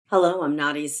Hello, I'm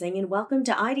Nadia Singh, and welcome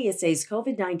to IDSA's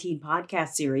COVID-19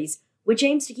 podcast series, which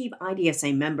aims to keep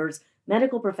IDSA members,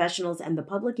 medical professionals, and the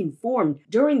public informed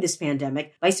during this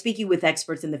pandemic by speaking with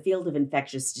experts in the field of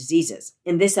infectious diseases.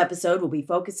 In this episode, we'll be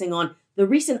focusing on the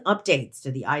recent updates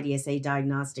to the IDSA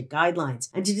diagnostic guidelines.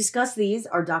 And to discuss these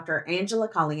are Dr. Angela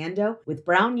Caliendo with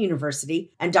Brown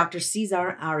University and Dr.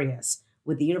 Cesar Arias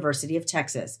with the University of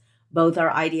Texas. Both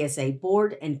are IDSA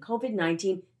board and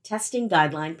COVID-19 testing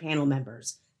guideline panel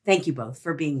members. Thank you both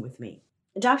for being with me.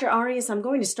 Dr. Arias, I'm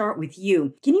going to start with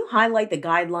you. Can you highlight the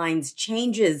guidelines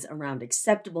changes around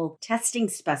acceptable testing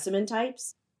specimen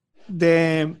types?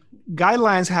 The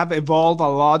guidelines have evolved a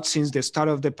lot since the start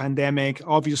of the pandemic,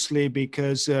 obviously,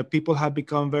 because people have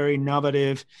become very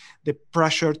innovative. The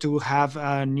pressure to have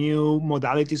new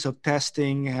modalities of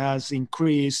testing has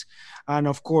increased. And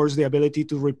of course, the ability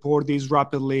to report these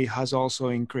rapidly has also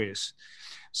increased.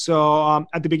 So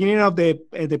at the beginning of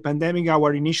the pandemic,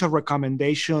 our initial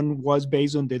recommendation was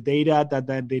based on the data that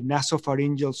the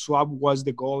nasopharyngeal swab was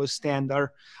the gold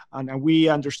standard. And we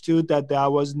understood that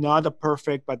that was not a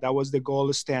perfect, but that was the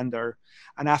gold standard.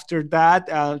 And after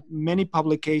that, many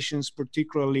publications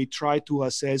particularly tried to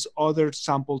assess other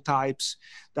sample types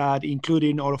that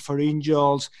including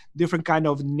oropharyngeals, different kind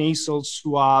of nasal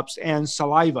swabs, and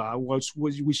saliva,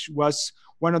 which was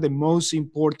one of the most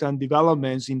important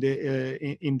developments in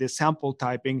the sample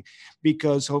typing,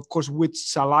 because of course with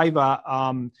saliva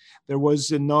there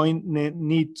was no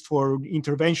need for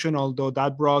intervention, although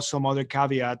that brought some other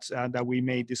caveats that we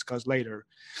may discuss later.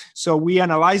 So we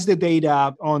analyzed the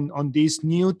data on these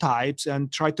new types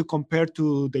and tried to compare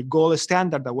to the gold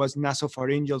standard that was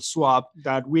nasopharyngeal swab,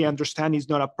 that we understand is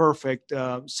not a perfect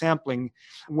sampling.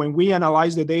 When we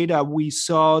analyzed the data, we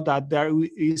saw that there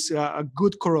is a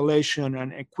good correlation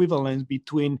and equivalence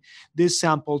between these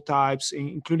sample types,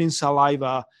 including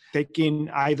saliva, taken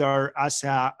either as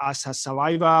a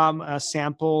saliva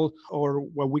sample or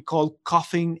what we call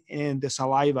coughing in the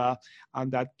saliva,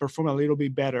 that perform a little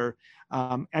bit better,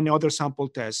 and other sample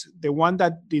tests. The one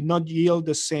that did not yield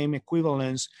the same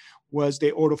equivalence was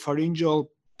the oropharyngeal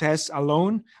test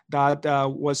alone, that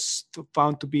was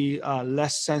found to be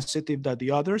less sensitive than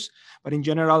the others. But in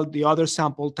general, the other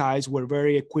sample types were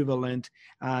very equivalent,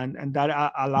 and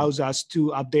that allows us to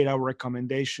update our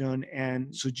recommendation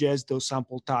and suggest those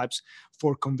sample types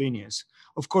for convenience.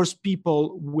 Of course,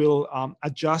 people will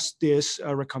adjust this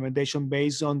recommendation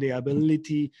based on the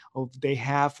ability they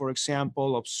have, for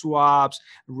example, of swabs,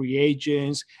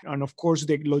 reagents, and of course,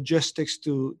 the logistics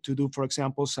to do, for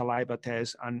example, saliva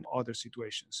tests and other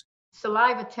situations.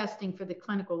 Saliva testing for the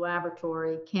clinical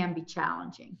laboratory can be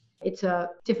challenging. It's a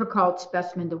difficult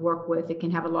specimen to work with. It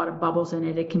can have a lot of bubbles in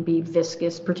it. It can be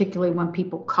viscous, particularly when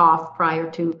people cough prior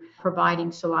to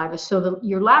providing saliva. So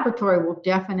your laboratory will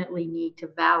definitely need to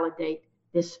validate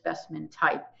this specimen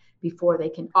type before they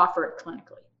can offer it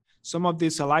clinically. Some of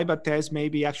these saliva tests may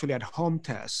be actually at-home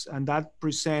tests, and that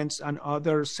presents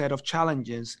another set of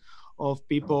challenges of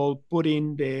people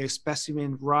putting the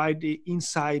specimen right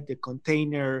inside the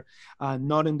container,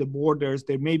 not in the borders.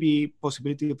 There may be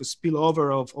possibility of a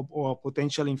spillover of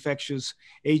potential infectious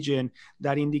agent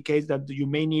that indicates that you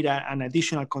may need an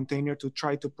additional container to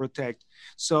try to protect.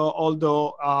 So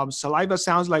although saliva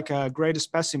sounds like a great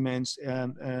specimens,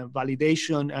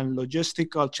 validation and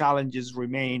logistical challenges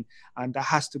remain, and that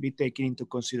has to be taken into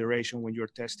consideration when you're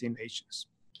testing patients.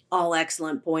 All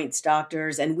excellent points,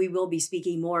 doctors, and we will be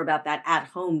speaking more about that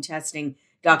at-home testing,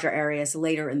 Dr. Arias,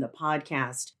 later in the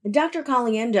podcast. And Dr.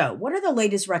 Caliendo, what are the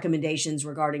latest recommendations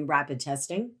regarding rapid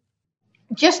testing?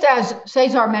 Just as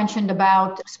Cesar mentioned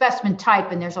about specimen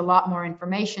type, and there's a lot more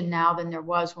information now than there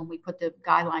was when we put the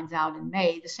guidelines out in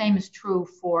May, the same is true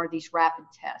for these rapid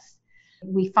tests.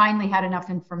 We finally had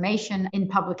enough information in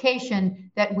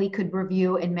publication that we could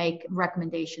review and make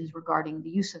recommendations regarding the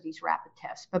use of these rapid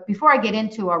tests. But before I get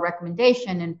into our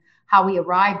recommendation and how we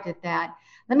arrived at that,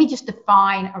 let me just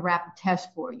define a rapid test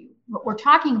for you. What we're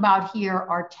talking about here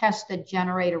are tests that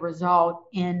generate a result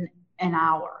in an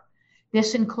hour.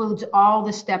 This includes all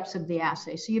the steps of the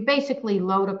assay. So you basically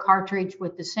load a cartridge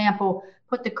with the sample,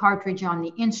 put the cartridge on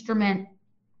the instrument,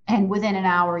 and within an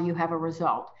hour you have a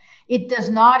result. It does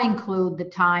not include the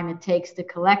time it takes to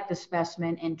collect the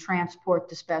specimen and transport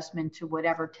the specimen to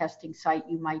whatever testing site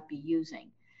you might be using.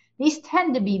 These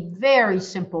tend to be very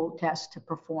simple tests to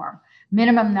perform,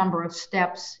 minimum number of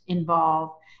steps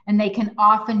involved, and they can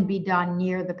often be done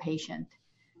near the patient.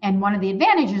 And one of the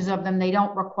advantages of them, they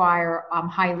don't require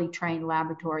highly trained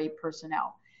laboratory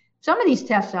personnel. Some of these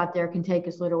tests out there can take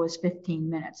as little as 15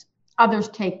 minutes. Others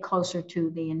take closer to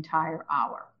the entire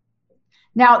hour.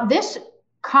 Now, this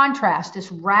contrast,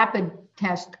 this rapid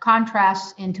test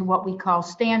contrasts into what we call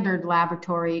standard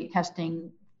laboratory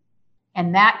testing,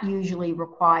 and that usually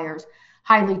requires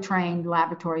highly trained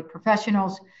laboratory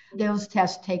professionals. Those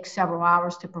tests take several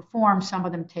hours to perform. Some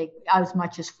of them take as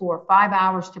much as 4 or 5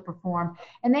 hours to perform,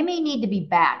 and they may need to be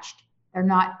batched. They're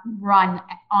not run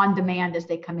on demand as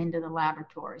they come into the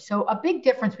laboratory. So a big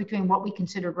difference between what we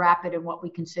considered rapid and what we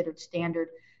considered standard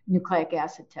nucleic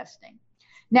acid testing.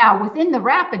 Now, within the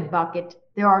rapid bucket,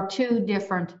 there are two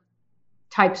different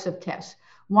types of tests.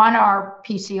 One are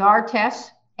PCR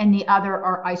tests, and the other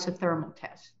are isothermal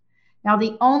tests. Now,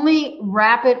 the only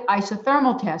rapid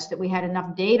isothermal test that we had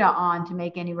enough data on to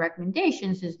make any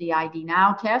recommendations is the ID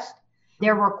Now test.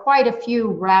 There were quite a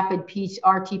few rapid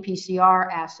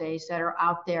RT-PCR assays that are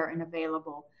out there and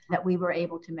available that we were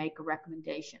able to make a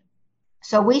recommendation.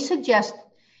 So we suggest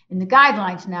in the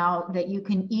guidelines now that you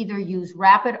can either use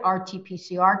rapid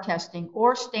RT-PCR testing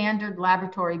or standard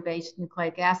laboratory-based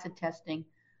nucleic acid testing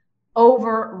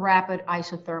over rapid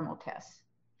isothermal tests.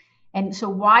 And so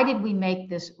why did we make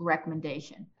this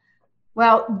recommendation?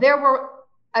 Well, there were,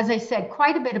 as I said,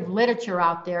 quite a bit of literature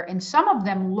out there, and some of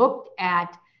them looked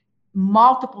at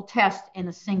multiple tests in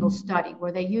a single study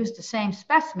where they used the same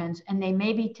specimens and they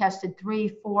maybe tested 3,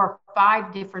 4,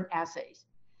 5 different assays.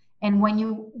 And when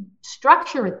you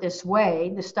structure it this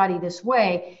way, the study this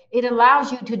way, it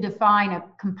allows you to define a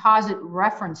composite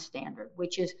reference standard,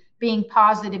 which is being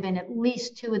positive in at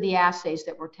least 2 of the assays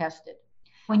that were tested.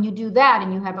 When you do that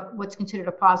and you have what's considered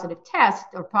a positive test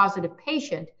or positive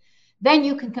patient, then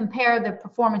you can compare the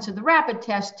performance of the rapid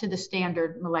test to the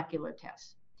standard molecular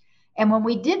test. And when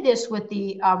we did this with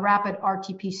the rapid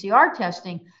RT-PCR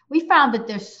testing, we found that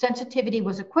their sensitivity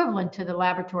was equivalent to the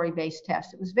laboratory-based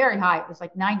test. It was very high. It was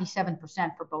like 97%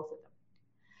 for both of them.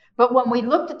 But when we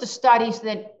looked at the studies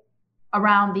that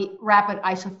around the rapid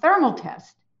isothermal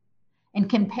test and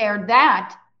compared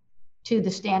that to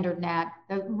the standard NAT,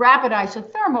 the rapid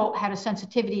isothermal had a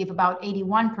sensitivity of about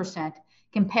 81%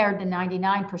 compared to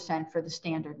 99% for the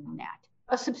standard NAT.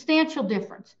 A substantial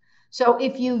difference. So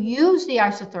if you use the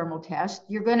isothermal test,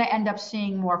 you're going to end up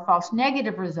seeing more false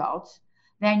negative results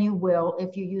than you will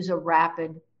if you use a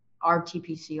rapid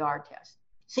RT-PCR test.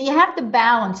 So you have to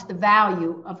balance the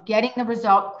value of getting the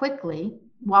result quickly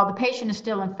while the patient is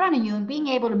still in front of you and being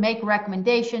able to make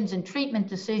recommendations and treatment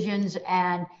decisions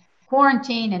and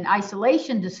quarantine and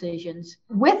isolation decisions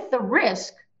with the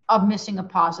risk of missing a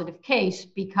positive case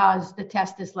because the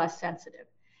test is less sensitive.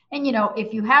 And,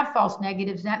 if you have false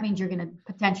negatives, that means you're going to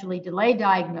potentially delay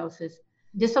diagnosis.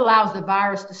 This allows the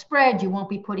virus to spread. You won't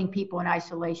be putting people in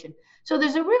isolation. So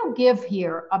there's a real give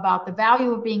here about the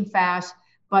value of being fast,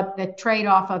 but the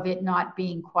trade-off of it not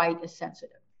being quite as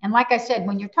sensitive. And like I said,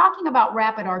 when you're talking about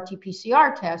rapid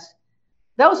RT-PCR tests,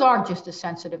 those are just as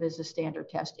sensitive as the standard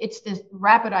test. It's the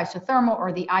rapid isothermal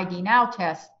or the ID Now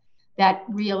test that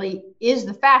really is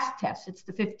the fast test. It's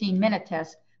the 15-minute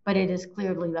test, but it is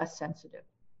clearly less sensitive.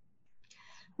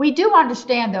 We do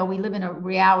understand, though, we live in a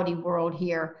reality world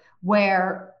here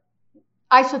where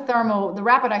the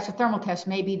rapid isothermal test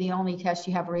may be the only test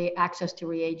you have access to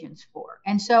reagents for.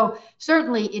 And so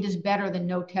certainly it is better than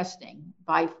no testing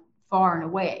by far and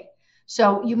away.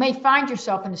 So you may find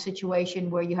yourself in a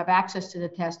situation where you have access to the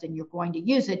test and you're going to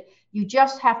use it. You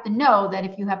just have to know that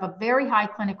if you have a very high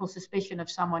clinical suspicion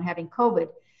of someone having COVID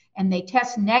and they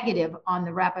test negative on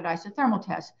the rapid isothermal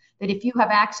test, that if you have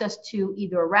access to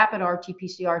either a rapid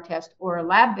RT-PCR test or a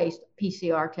lab-based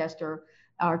PCR test or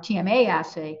TMA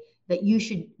assay, that you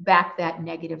should back that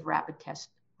negative rapid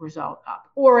test result up.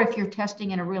 Or if you're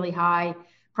testing in a really high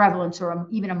prevalence or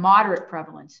even a moderate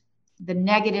prevalence, the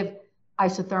negative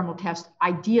isothermal test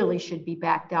ideally should be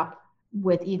backed up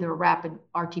with either a rapid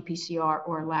RT-PCR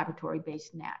or a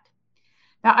laboratory-based NAT.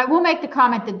 Now, I will make the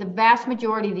comment that the vast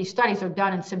majority of these studies are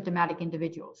done in symptomatic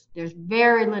individuals. There's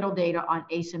very little data on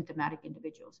asymptomatic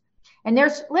individuals. And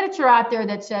there's literature out there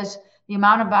that says the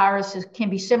amount of viruses can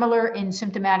be similar in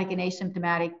symptomatic and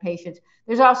asymptomatic patients.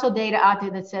 There's also data out there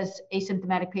that says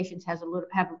asymptomatic patients have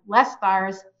less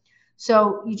virus.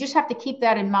 So you just have to keep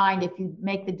that in mind if you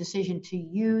make the decision to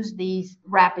use these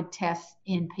rapid tests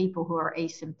in people who are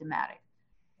asymptomatic.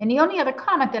 And the only other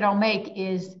comment that I'll make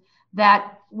is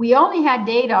that we only had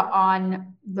data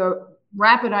on the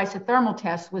rapid isothermal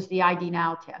test was the ID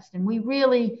Now test. And we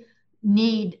really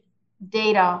need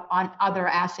data on other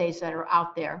assays that are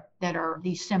out there that are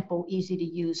these simple, easy to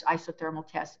use isothermal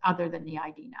tests other than the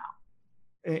ID Now.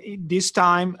 This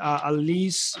time, at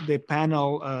least the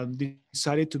panel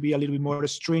decided to be a little bit more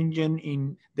stringent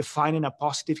in defining a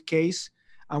positive case.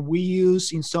 And we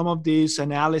use in some of these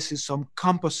analysis some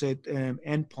composite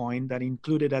endpoint that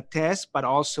included a test, but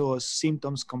also a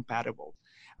symptoms compatible.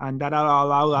 and that will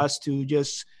allow us to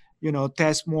just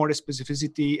test more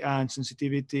specificity and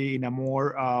sensitivity in a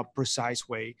more precise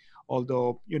way,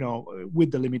 although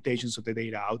with the limitations of the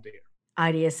data out there.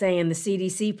 IDSA and the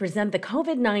CDC present the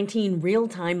COVID-19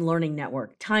 Real-Time Learning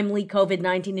Network, timely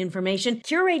COVID-19 information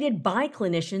curated by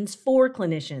clinicians for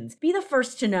clinicians. Be the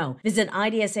first to know. Visit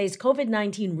IDSA's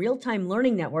COVID-19 Real-Time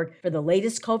Learning Network for the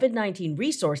latest COVID-19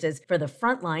 resources for the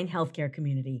frontline healthcare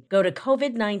community. Go to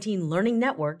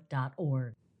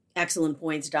covid19learningnetwork.org. Excellent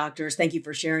points, doctors. Thank you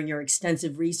for sharing your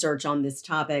extensive research on this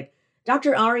topic.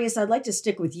 Dr. Arias, I'd like to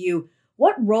stick with you.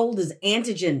 What role does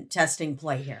antigen testing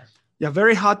play here? Yeah,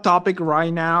 very hot topic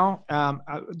right now.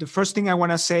 The first thing I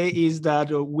want to say is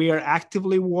that we are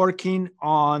actively working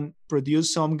on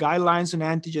produce some guidelines on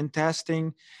antigen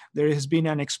testing. There has been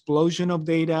an explosion of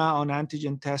data on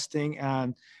antigen testing,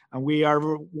 and we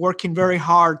are working very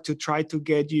hard to try to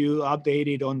get you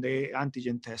updated on the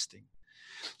antigen testing.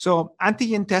 So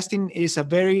antigen testing is a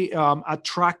very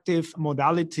attractive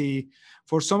modality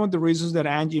for some of the reasons that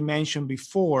Angie mentioned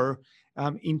before.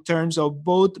 In terms of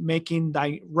both making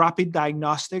rapid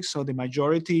diagnostics, so the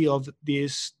majority of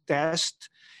these tests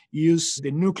use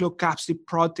the nucleocapsid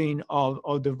protein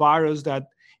of the virus that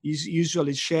is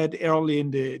usually shed early in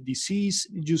the disease,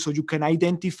 so you can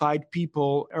identify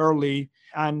people early,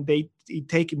 and it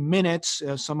take minutes.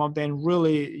 Some of them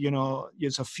really,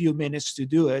 just a few minutes to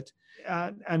do it.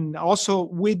 And also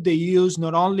with the use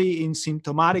not only in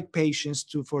symptomatic patients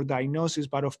for diagnosis,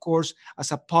 but of course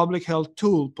as a public health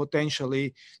tool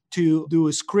potentially to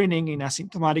do screening in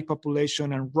asymptomatic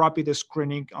population and rapid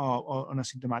screening on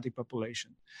asymptomatic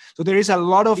population. So there is a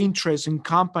lot of interest in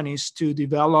companies to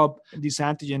develop this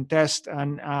antigen test.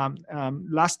 And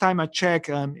last time I checked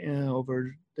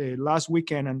over the last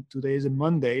weekend, and today is a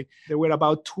Monday, there were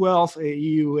about 12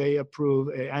 EUA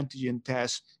approved antigen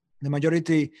tests. The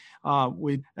majority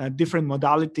with different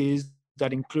modalities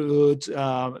that include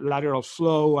lateral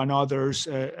flow and others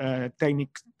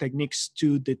techniques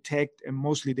to detect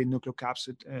mostly the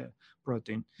nucleocapsid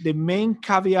protein. The main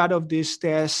caveat of this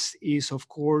test is, of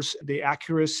course, the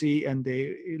accuracy and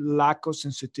the lack of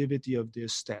sensitivity of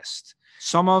this test.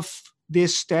 Some of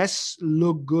these tests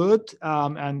look good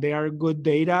and they are good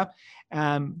data.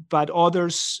 But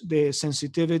others, the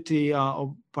sensitivity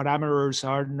of parameters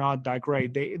are not that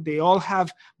great. They all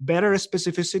have better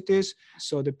specificities,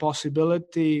 so the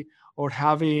possibility of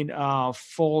having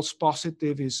false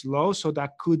positive is low. So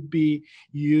that could be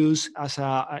used as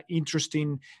an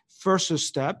interesting first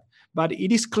step. But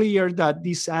it is clear that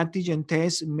this antigen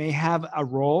test may have a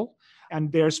role. And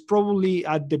there's probably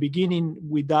at the beginning,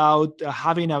 without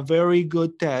having a very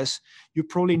good test, you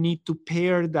probably need to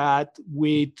pair that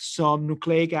with some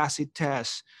nucleic acid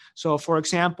tests. So for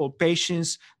example,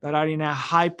 patients that are in a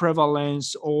high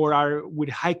prevalence or are with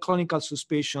high clinical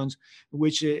suspicions,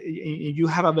 which you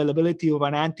have availability of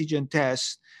an antigen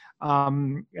test,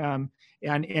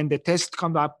 and the test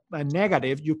comes up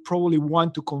negative, you probably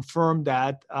want to confirm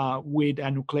that with a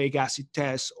nucleic acid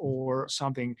test or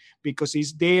something, because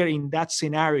it's there in that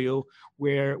scenario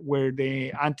where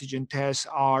the antigen tests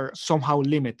are somehow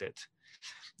limited.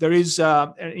 There is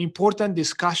an important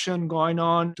discussion going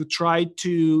on to try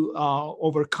to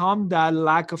overcome that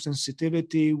lack of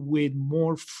sensitivity with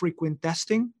more frequent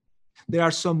testing. There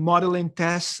are some modeling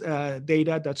tests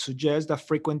data that suggest that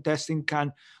frequent testing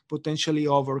can potentially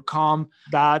overcome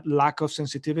that lack of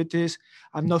sensitivities.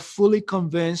 I'm not fully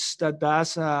convinced that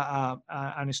that's a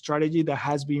strategy that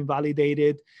has been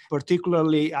validated,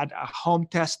 particularly at a home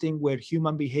testing where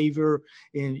human behavior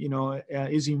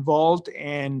is involved.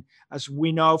 And as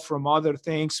we know from other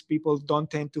things, people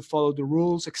don't tend to follow the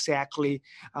rules exactly,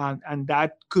 and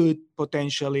that could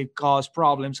potentially cause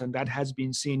problems. And that has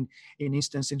been seen in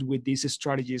instances where these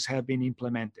strategies have been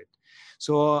implemented.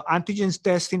 So antigens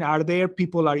testing are there.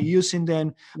 People are using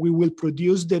them. We will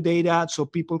produce the data so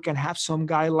people can have some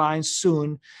guidelines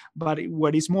soon. But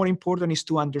what is more important is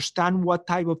to understand what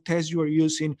type of test you are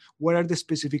using, what are the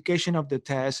specifications of the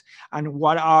test, and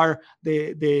what are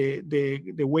the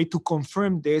way to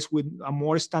confirm this with a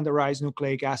more standardized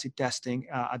nucleic acid testing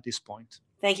at this point.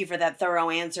 Thank you for that thorough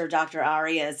answer, Dr.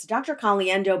 Arias. Dr.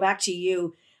 Caliendo, back to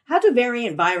you. How do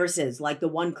variant viruses like the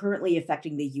one currently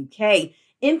affecting the UK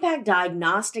impact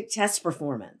diagnostic test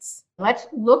performance? Let's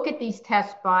look at these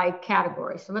tests by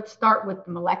category. So let's start with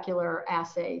the molecular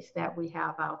assays that we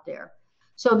have out there.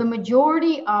 So the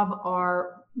majority of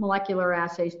our molecular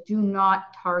assays do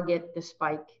not target the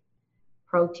spike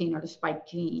protein or the spike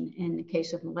gene in the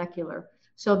case of molecular.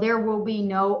 So there will be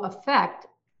no effect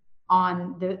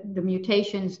on the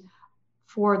mutations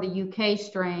for the UK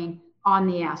strain on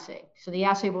the assay. So the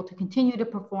assay will continue to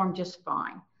perform just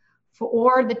fine.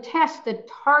 or the tests that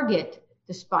target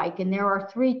the spike. And there are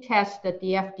 3 tests that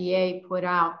the FDA put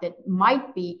out that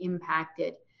might be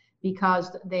impacted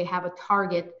because they have a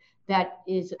target that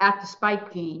is at the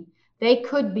spike gene. They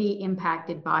could be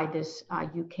impacted by this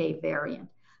UK variant.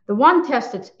 The one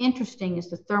test that's interesting is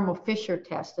the Thermo Fisher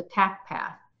test, the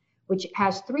TACPath, which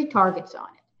has 3 targets on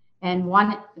it, and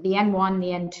the N1,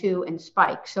 the N2, and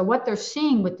spike. So what they're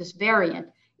seeing with this variant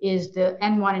is the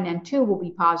N1 and N2 will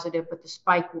be positive, but the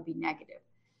spike will be negative.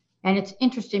 And it's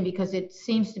interesting because it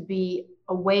seems to be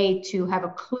a way to have a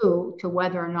clue to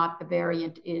whether or not the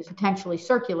variant is potentially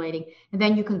circulating. And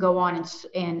then you can go on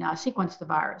and sequence the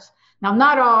virus. Now,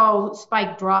 not all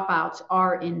spike dropouts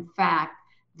are, in fact,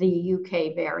 the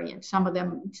UK variant. Some of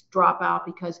them drop out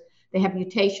because they have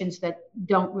mutations that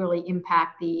don't really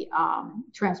impact the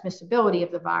transmissibility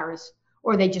of the virus,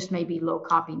 or they just may be low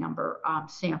copy number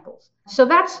samples. So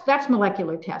that's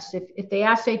molecular tests. If the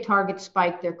assay targets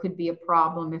spike, there could be a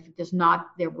problem. If it does not,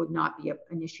 there would not be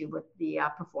an issue with the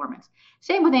performance.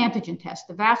 Same with antigen tests.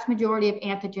 The vast majority of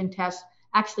antigen tests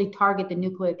actually target the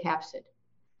nucleocapsid.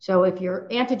 So if your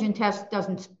antigen test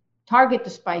doesn't target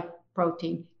the spike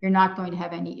protein, you're not going to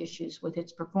have any issues with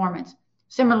its performance.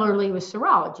 Similarly with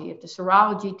serology, if the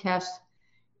serology test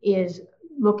is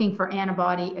looking for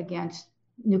antibody against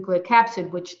nucleocapsid,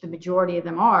 which the majority of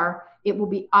them are, it will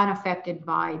be unaffected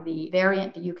by the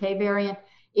variant, the UK variant.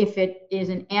 If it is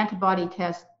an antibody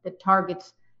test that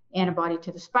targets antibody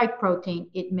to the spike protein,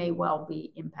 it may well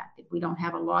be impacted. We don't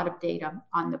have a lot of data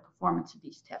on the performance of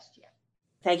these tests yet.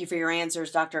 Thank you for your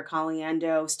answers, Dr.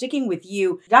 Caliendo. Sticking with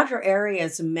you, Dr.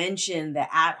 Arias mentioned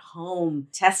the at-home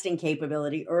testing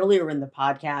capability earlier in the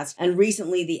podcast, and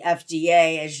recently the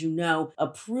FDA, as you know,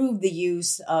 approved the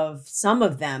use of some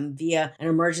of them via an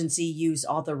emergency use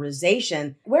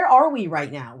authorization. Where are we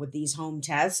right now with these home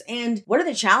tests, and what are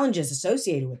the challenges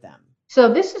associated with them?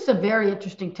 So this is a very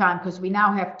interesting time because we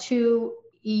now have 2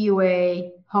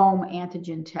 EUA home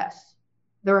antigen tests.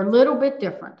 They're a little bit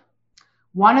different.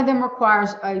 One of them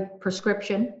requires a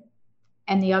prescription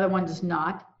and the other one does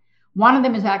not. One of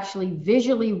them is actually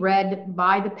visually read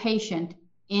by the patient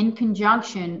in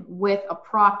conjunction with a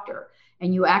proctor.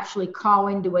 And you actually call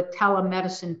into a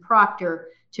telemedicine proctor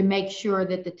to make sure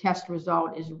that the test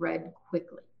result is read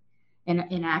quickly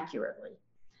and accurately.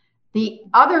 The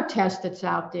other test that's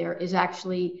out there is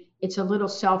actually, it's a little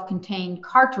self-contained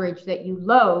cartridge that you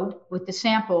load with the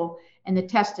sample, and the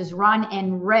test is run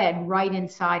and read right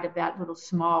inside of that little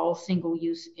small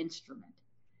single-use instrument.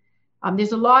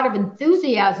 There's a lot of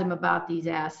enthusiasm about these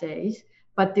assays,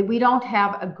 but we don't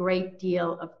have a great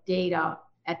deal of data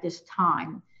at this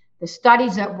time. The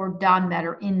studies that were done that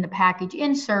are in the package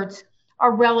inserts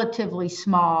are relatively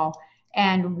small,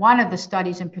 and one of the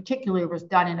studies in particular was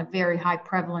done in a very high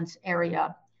prevalence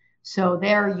area. So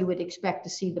there you would expect to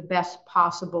see the best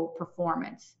possible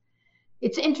performance.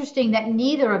 It's interesting that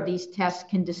neither of these tests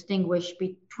can distinguish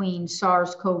between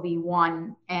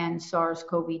SARS-CoV-1 and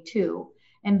SARS-CoV-2,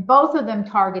 and both of them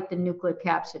target the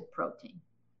nucleocapsid protein.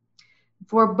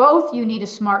 For both, you need a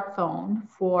smartphone.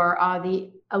 For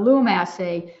the Ellume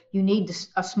assay, you need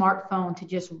a smartphone to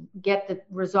just get the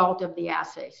result of the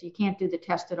assay. So you can't do the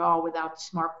test at all without the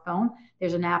smartphone.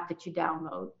 There's an app that you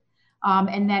download.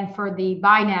 And then for the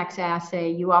Binax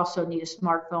assay, you also need a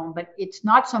smartphone, but it's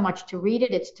not so much to read it,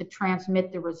 it's to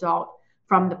transmit the result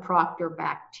from the proctor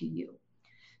back to you.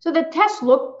 So the tests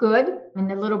look good in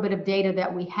the little bit of data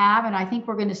that we have, and I think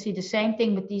we're going to see the same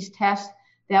thing with these tests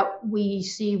that we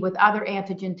see with other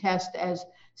antigen tests, as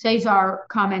Cesar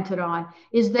commented on,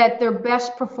 is that their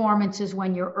best performance is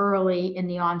when you're early in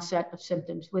the onset of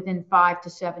symptoms, within 5 to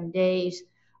 7 days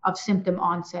of symptom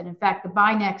onset. In fact, the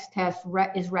Binax test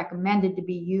is recommended to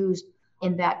be used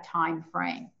in that time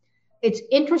frame. It's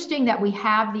interesting that we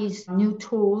have these new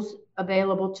tools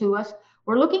available to us.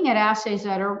 We're looking at assays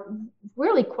that are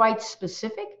really quite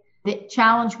specific. The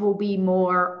challenge will be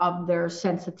more of their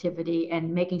sensitivity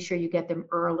and making sure you get them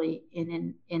early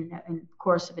in the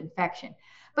course of infection.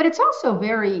 But it's also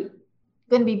going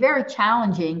to be very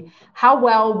challenging. How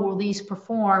well will these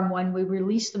perform when we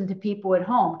release them to people at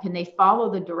home? Can they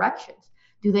follow the directions?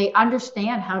 Do they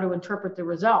understand how to interpret the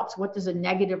results? What does a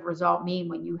negative result mean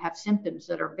when you have symptoms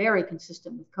that are very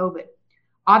consistent with COVID?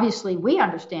 Obviously, we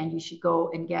understand you should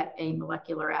go and get a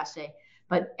molecular assay,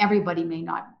 but everybody may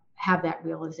not have that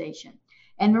realization.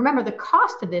 And remember, the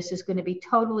cost of this is going to be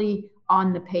totally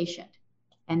on the patient.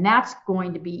 And that's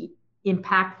going to be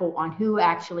impactful on who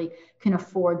actually can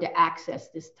afford to access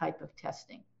this type of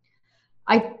testing.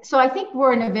 So I think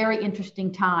we're in a very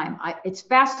interesting time. It's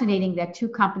fascinating that 2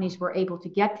 companies were able to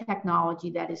get technology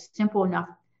that is simple enough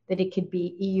that it could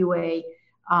be EUA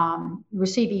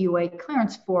receive EUA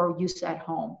clearance for use at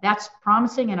home. That's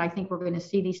promising, and I think we're going to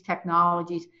see these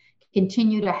technologies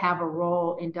continue to have a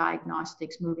role in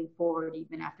diagnostics moving forward,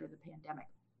 even after the pandemic.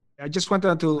 I just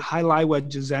wanted to highlight what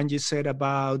Zhanyi said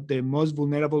about the most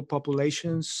vulnerable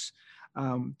populations,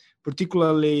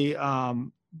 particularly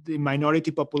the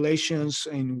minority populations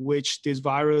in which this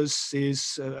virus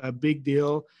is a big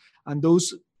deal. And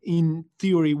those, in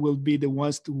theory, will be the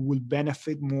ones who will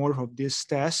benefit more of this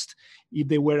test if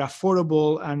they were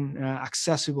affordable and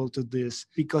accessible to this,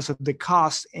 because of the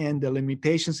cost and the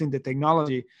limitations in the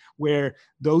technology, where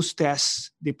those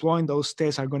tests, deploying those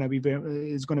tests is going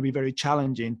to be very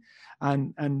challenging.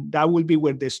 And that will be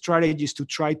where the strategies to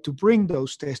try to bring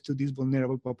those tests to these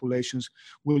vulnerable populations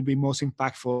will be most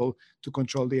impactful to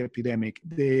control the epidemic.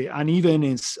 The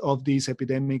unevenness of this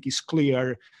epidemic is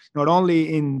clear, not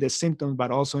only in the symptoms,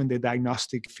 but also in the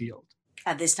diagnostic field.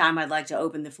 At this time, I'd like to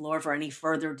open the floor for any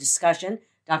further discussion.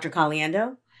 Dr.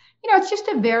 Caliendo? It's just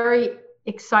a very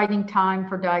exciting time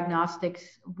for diagnostics.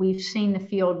 We've seen the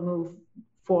field move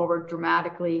forward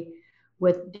dramatically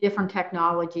with different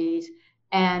technologies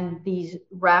and these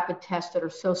rapid tests that are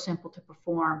so simple to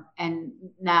perform, and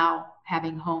now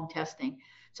having home testing.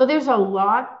 So there's a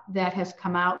lot that has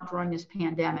come out during this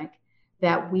pandemic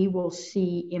that we will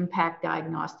see impact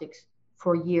diagnostics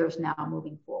for years now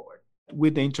moving forward.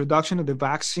 With the introduction of the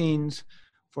vaccines,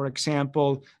 for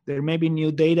example, there may be new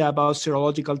data about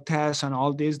serological tests and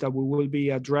all this that we will be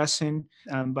addressing.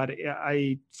 But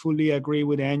I fully agree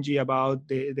with Angie about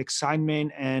the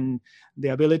excitement and the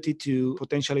ability to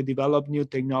potentially develop new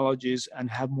technologies and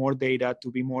have more data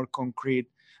to be more concrete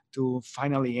to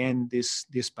finally end this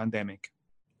pandemic.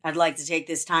 I'd like to take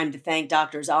this time to thank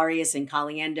Drs. Arias and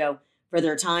Caliendo for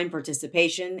their time,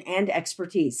 participation, and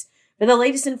expertise. For the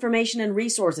latest information and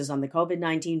resources on the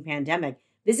COVID-19 pandemic,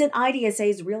 visit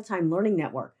IDSA's Real-Time Learning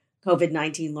Network,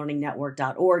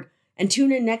 covid19learningnetwork.org, and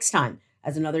tune in next time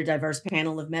as another diverse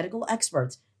panel of medical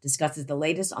experts discusses the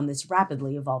latest on this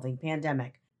rapidly evolving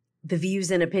pandemic. The views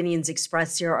and opinions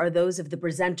expressed here are those of the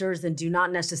presenters and do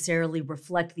not necessarily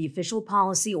reflect the official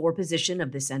policy or position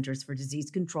of the Centers for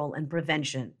Disease Control and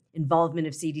Prevention. Involvement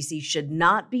of CDC should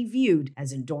not be viewed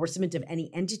as endorsement of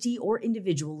any entity or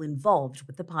individual involved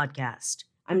with the podcast.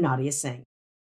 I'm Nadia Singh.